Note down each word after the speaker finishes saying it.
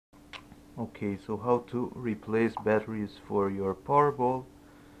Okay, so how to replace batteries for your Powerball.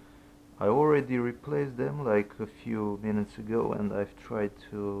 I already replaced them like a few minutes ago, and I've tried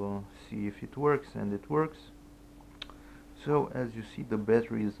to see if it works, and it works. So as you see, the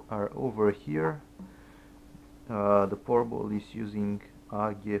batteries are over here. The Powerball is using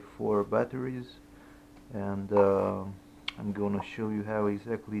AG4 batteries, and I'm gonna show you how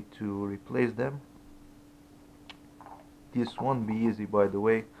exactly to replace them. This won't be easy, by the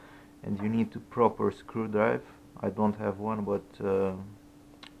way, and you need a proper screwdrive. I don't have one, but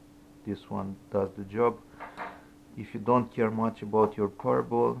this one does the job. If you don't care much about your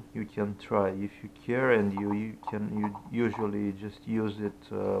Powerball, you can try. If you care, and you usually just use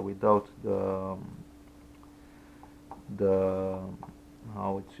it without the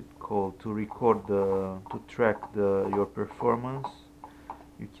how it's it called, to record to track your performance.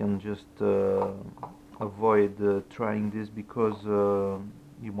 You can just avoid trying this, because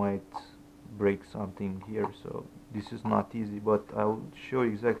you might break something here. So this is not easy, but I'll show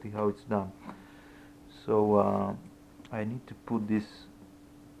you exactly how it's done. So I need to put these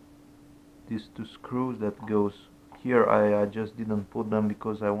two screws that goes here. I just didn't put them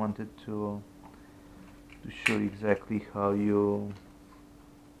because I wanted to show you exactly how you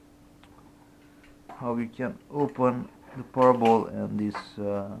can open the Powerball. And this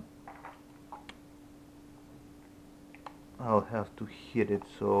I'll have to hit it.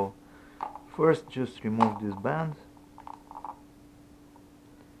 So first, just remove this band.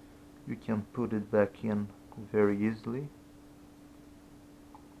 You can put it back in very easily.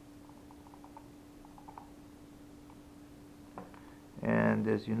 And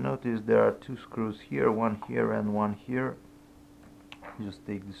as you notice, there are two screws here, one here and one here. Just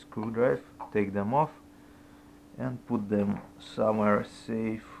take the screwdriver, take them off, and put them somewhere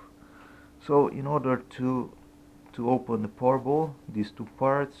safe. So in order to open the Powerball, these two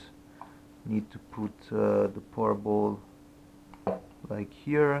parts need to put the Powerball like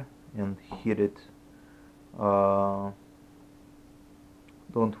here and hit it. Don't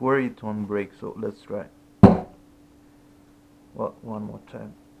worry, it won't break. So let's try. Well, one more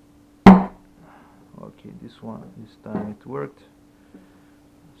time. Okay, this time it worked.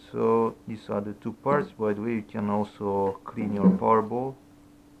 So these are the two parts. By the way, you can also clean your Powerball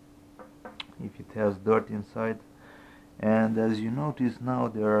if it has dirt inside. And as you notice, now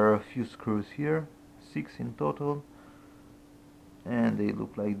there are a few screws here, 6 in total, and they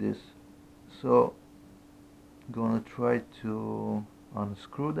look like this. So I'm gonna try to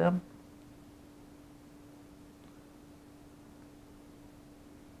unscrew them.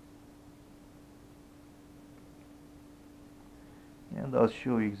 And I'll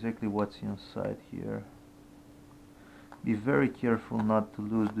show you exactly what's inside here. Be very careful not to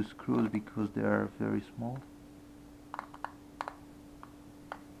lose the screws, because they are very small.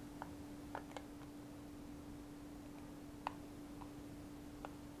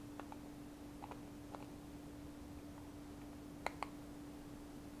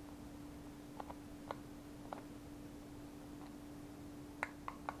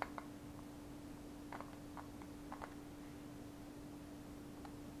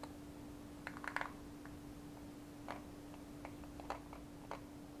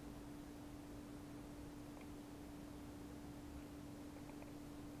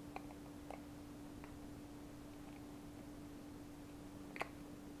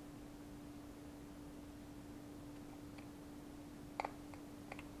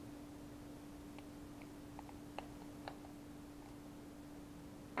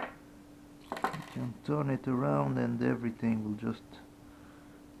 You can turn it around and everything will just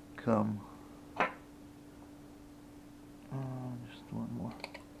come. Just one more.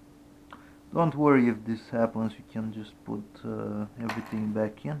 Don't worry if this happens, you can just put everything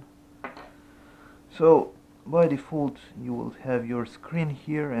back in. So by default you will have your screen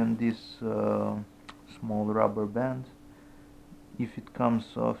here and this small rubber band. If it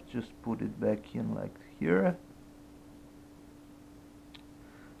comes off, just put it back in like here.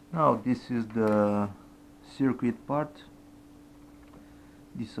 Now this is the circuit part.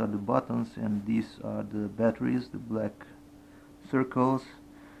 These are the buttons, and these are the batteries, the black circles.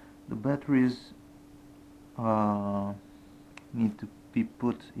 The batteries need to be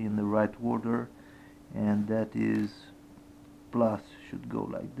put in the right order, and that is plus should go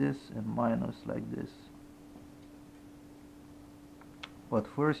like this and minus like this. But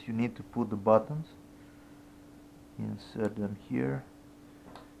first you need to put the buttons, insert them here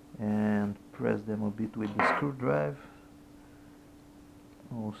and press them a bit with the screwdriver.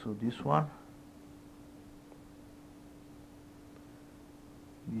 Also this one.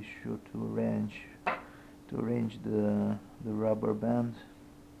 Be sure to arrange the rubber band.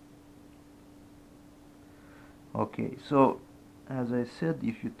 Okay, so as I said,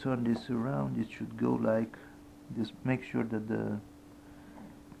 if you turn this around, it should go like this. Make sure that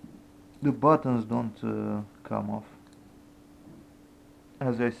the buttons don't come off.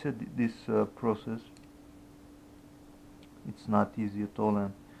 As I said, this process, it's not easy at all,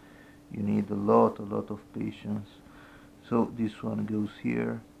 and you need a lot of patience. So this one goes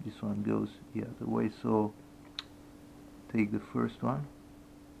here, this one goes the other way. So take the first one,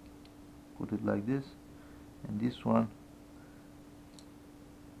 put it like this, and this one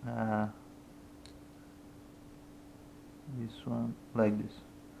like this.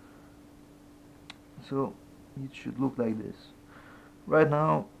 So it should look like this. Right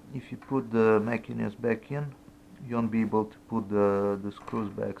now, if you put the mechanism back in, you won't be able to put the screws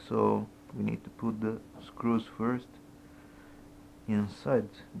back, so we need to put the screws first inside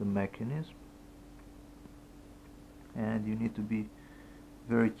the mechanism, and you need to be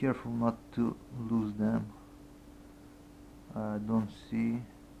very careful not to lose them. I don't see,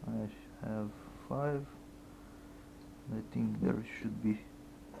 I have 5, I think there should be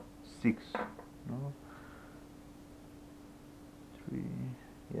 6, no? 3,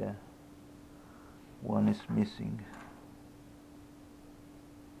 yeah, 1 is missing.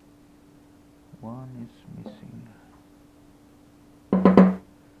 1 is missing.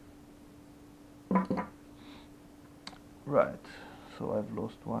 Right, so I've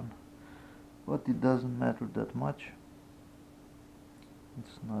lost 1, but it doesn't matter that much.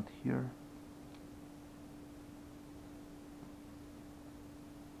 It's not here.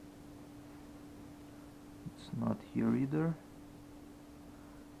 It's not here either.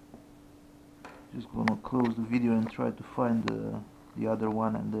 Just gonna close the video and try to find the other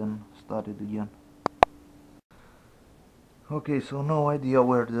one and then start it again. Okay, so no idea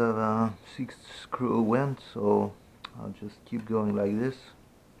where the 6th screw went, so I'll just keep going like this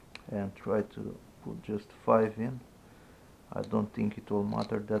and try to put just 5 in. I don't think it will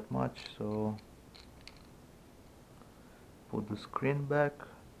matter that much, so put the screen back,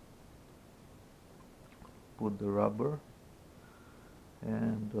 put the rubber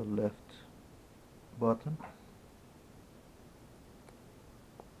and the left button,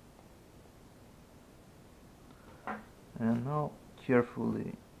 and now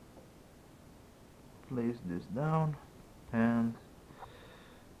carefully place this down and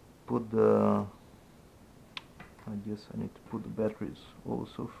put the, I guess I need to put the batteries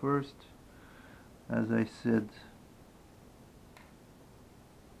also first. As I said,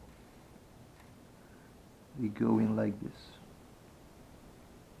 we go in like this.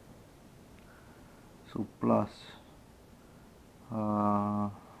 So plus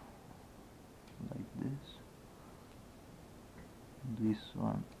like this, this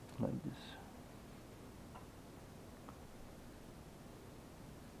one like this.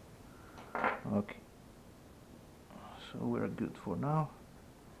 Okay, so we're good for now.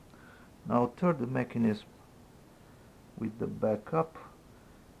 Now turn the mechanism with the back up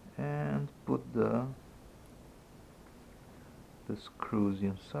and put the screws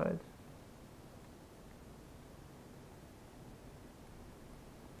inside.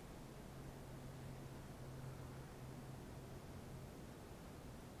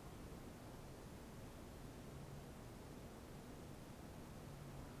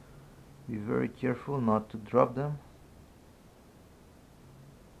 Be very careful not to drop them.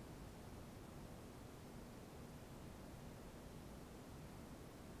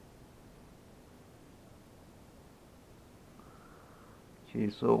 Okay,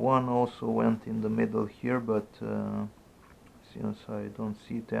 so 1 also went in the middle here, but since I don't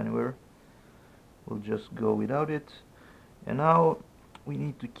see it anywhere, we'll just go without it. And now we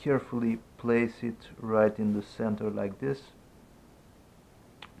need to carefully place it right in the center like this,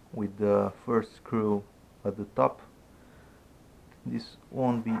 with the first screw at the top. This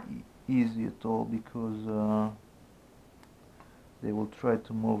won't be easy at all because they will try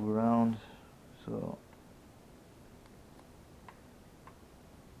to move around, so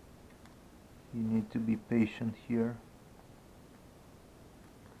you need to be patient here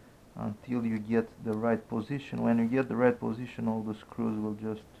until you get the right position. When you get the right position, all the screws will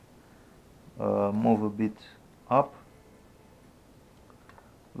just move a bit up,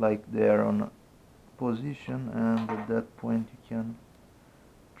 like they are on position, and at that point you can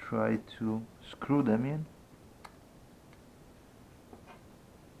try to screw them in.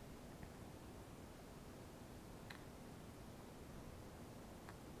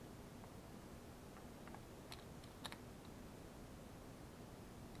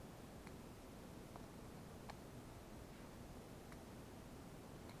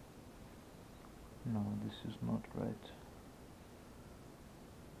 No, this is not right.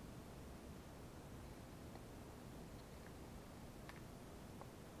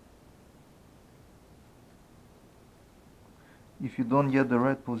 if you don't get the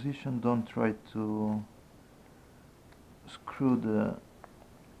right position, don't try to screw the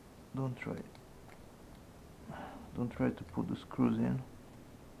don't try to put the screws in.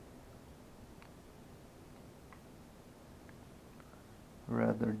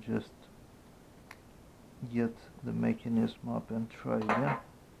 Rather just get the mechanism up and try again.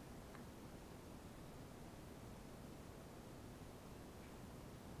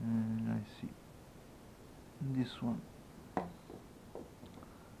 I see this one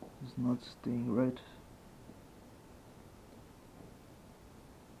is not staying right.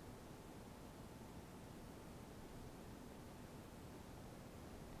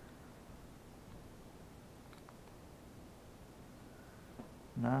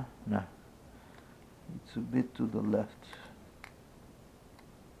 Nah, it's a bit to the left.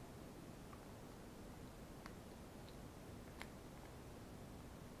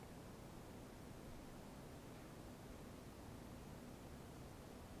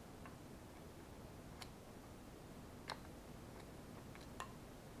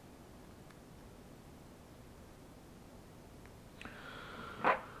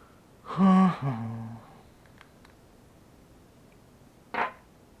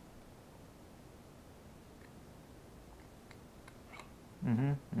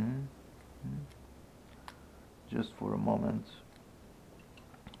 Just for a moment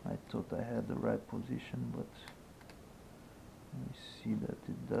I thought I had the right position, but I see that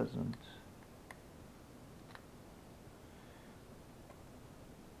it doesn't.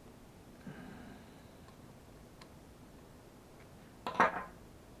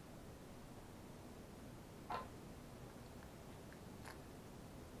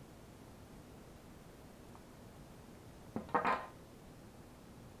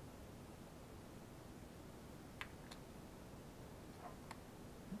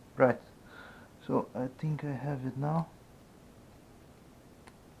 Right, so I think I have it now,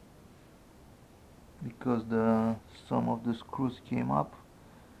 because some of the screws came up,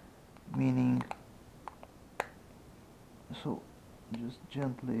 meaning, so just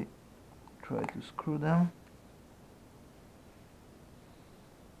gently try to screw them.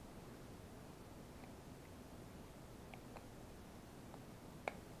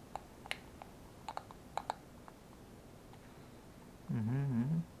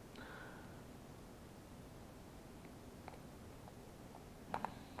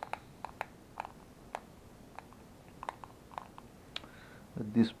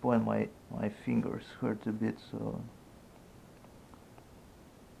 At this point my fingers hurt a bit, so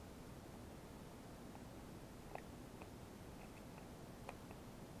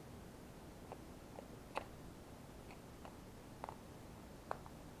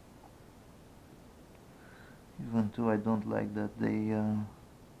even though I don't like that they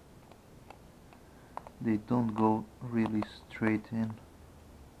don't go really straight in.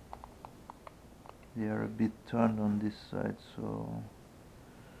 They are a bit turned on this side, so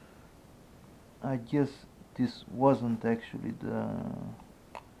I guess this wasn't actually the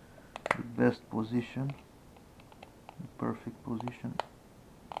best position, the perfect position.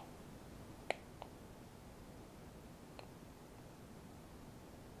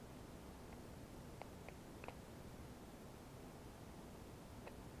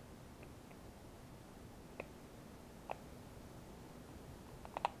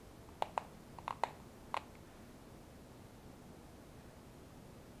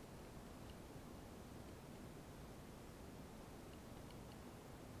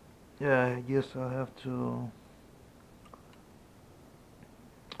 Yeah, I guess I'll have to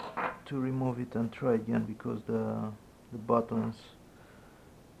remove it and try again, because the buttons,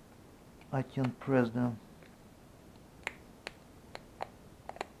 I can't press them.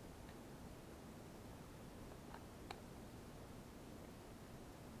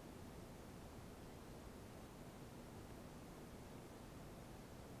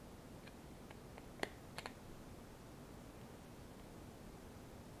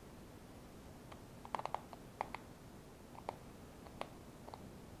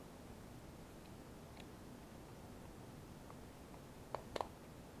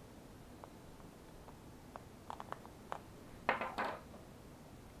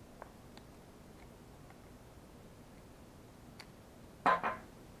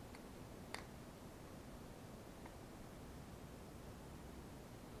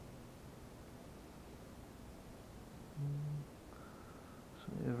 So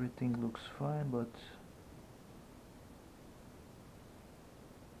everything looks fine, but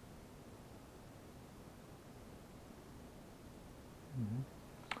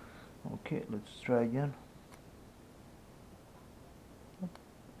okay, let's try again.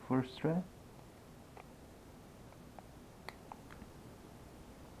 First try.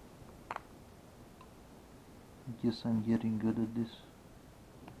 guess I'm getting good at this.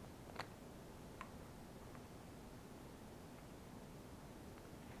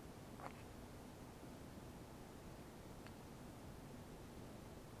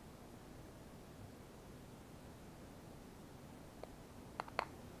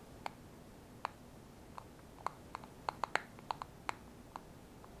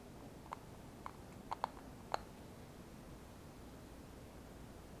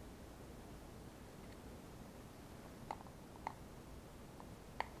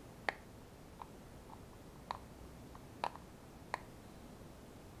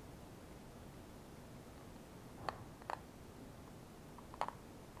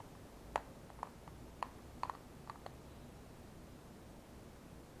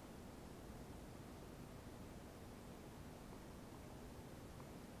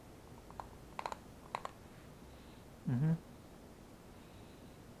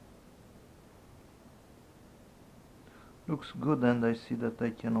 Looks good, and I see that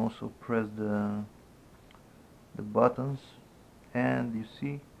I can also press the buttons, and you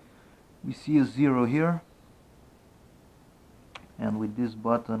see we see a 0 here, and with this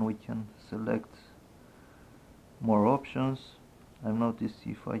button we can select more options. I've noticed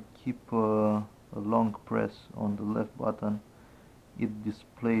if I keep a long press on the left button, it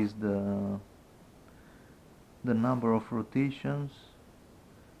displays the number of rotations.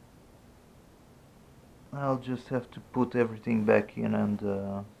 I'll just have to put everything back in and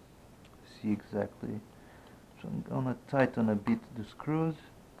see exactly. So I'm gonna tighten a bit the screws,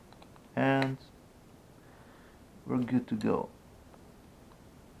 and we're good to go.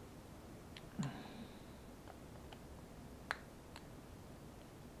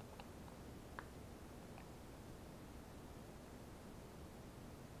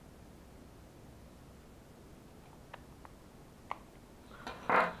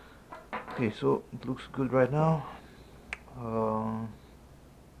 Okay, so it looks good right now.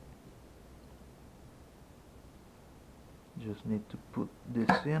 Just need to put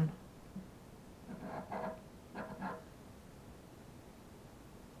this in.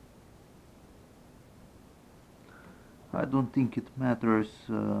 I don't think it matters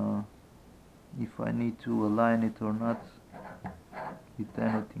if I need to align it or not with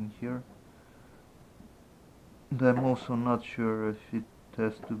anything here. And I'm also not sure if it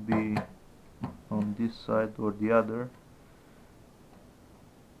has to be on this side or the other.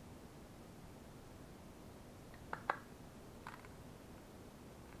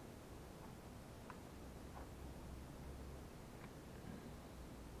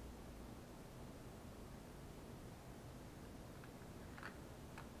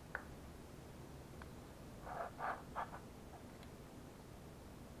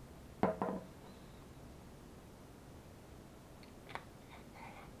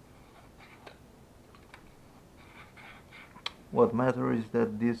 What matters is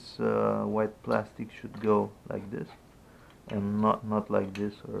that this white plastic should go like this and not like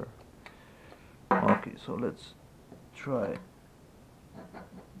this. Or okay, so let's try.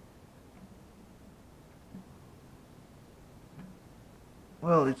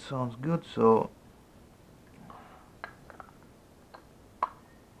 Well, it sounds good, so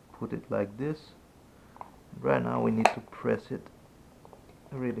put it like this. Right now we need to press it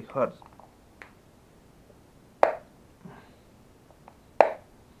really hard.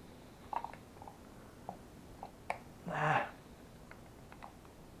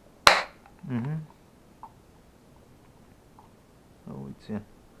 Oh, it's in.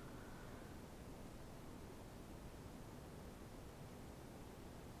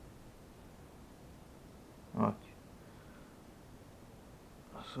 Okay.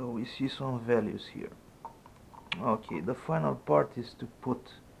 So we see some values here. Okay, the final part is to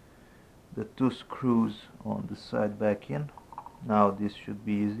put the 2 screws on the side back in. Now this should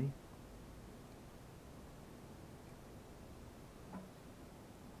be easy.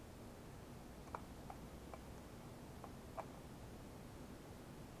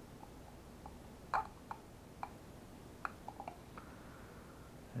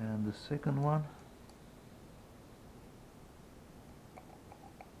 And the second one.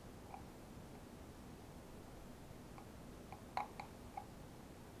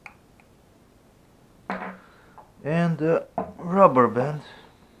 And the rubber band.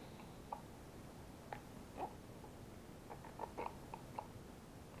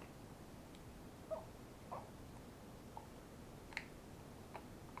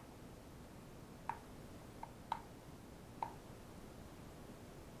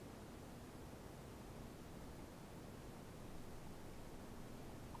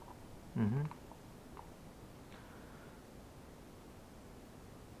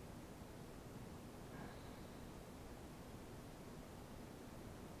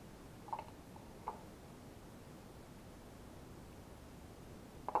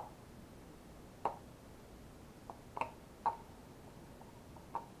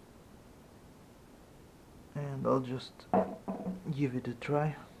 and I'll just give it a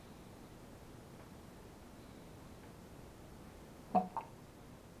try.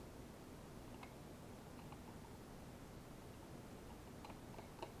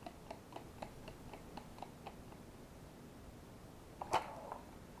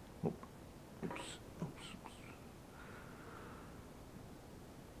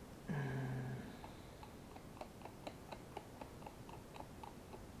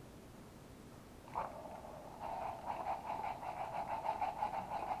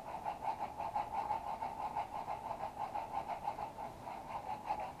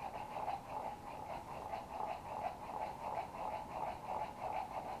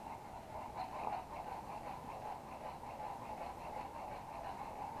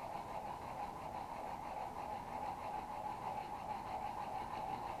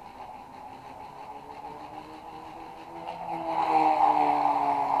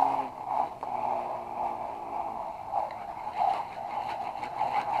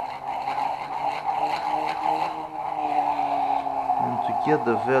 To get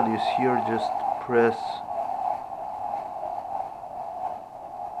the values here, just press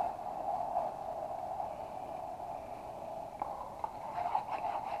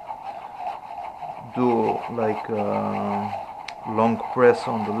do like a long press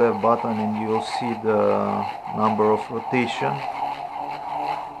on the left button and you'll see the number of rotation.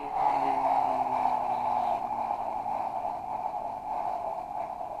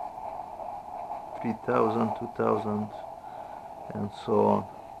 $3,000, $2,000, and so on.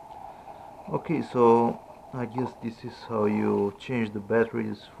 Okay, so I guess this is how you change the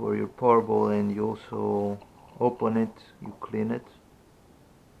batteries for your Powerball, and you also open it, you clean it.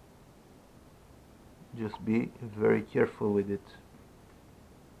 Just be very careful with it.